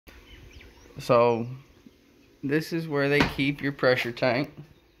So this is where they keep your pressure tank.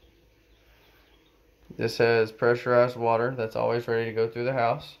 This has pressurized water that's always ready to go through the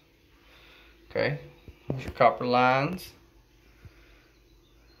house. Okay, here's your copper lines.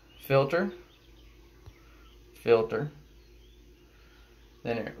 Filter.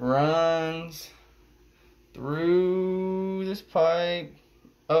 Then it runs through this pipe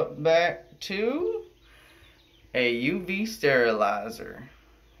up back to a UV sterilizer.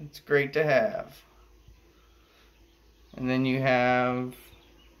 It's great to have. And then you have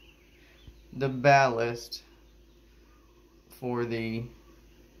the ballast for the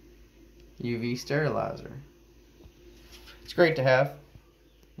UV sterilizer. It's great to have.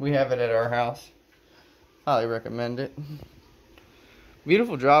 We have it at our house. Highly recommend it.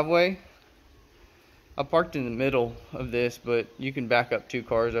 Beautiful driveway. I parked in the middle of this, but you can back up 2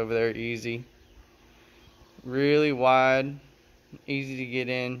 cars over there easy. Really wide, easy to get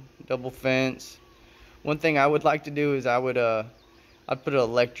in, double fence. One thing I would like to do is I'd put an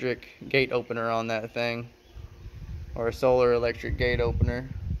electric gate opener on that thing, or a solar electric gate opener.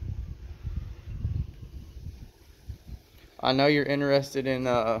 I know you're interested in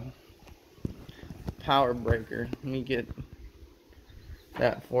power breaker. Let me get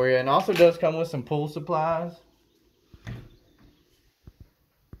that for you. And also does come with some pool supplies.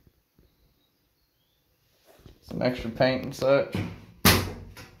 Some extra paint and such.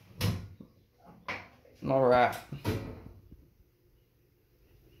 Alright.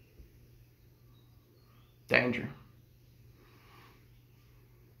 Danger.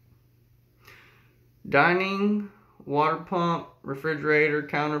 Dining, water pump, refrigerator,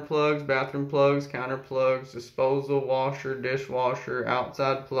 counter plugs, bathroom plugs, counter plugs, disposal, washer, dishwasher,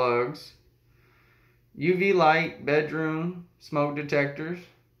 outside plugs, UV light, bedroom, smoke detectors,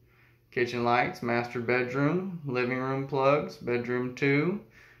 kitchen lights, master bedroom, living room plugs, bedroom 2,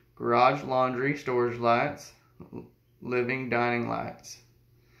 garage, laundry, storage lights, living, dining lights.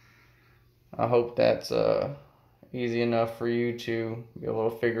 I hope that's easy enough for you to be able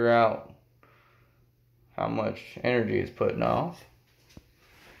to figure out how much energy it's putting off.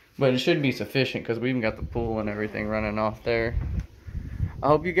 But it should be sufficient because we even got the pool and everything running off there. I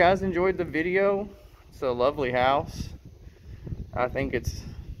hope you guys enjoyed the video. It's a lovely house. I think it's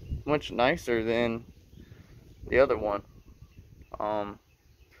much nicer than the other one.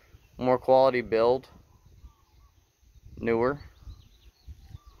 More quality build. Newer.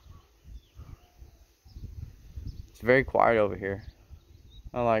 It's very quiet over here.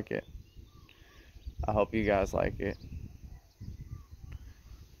 I like it. I hope you guys like it.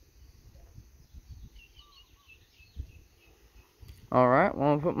 Alright, well,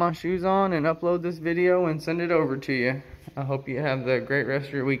 I'll put my shoes on and upload this video and send it over to you. I hope you have the great rest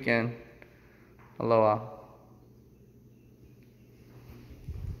of your weekend. Aloha.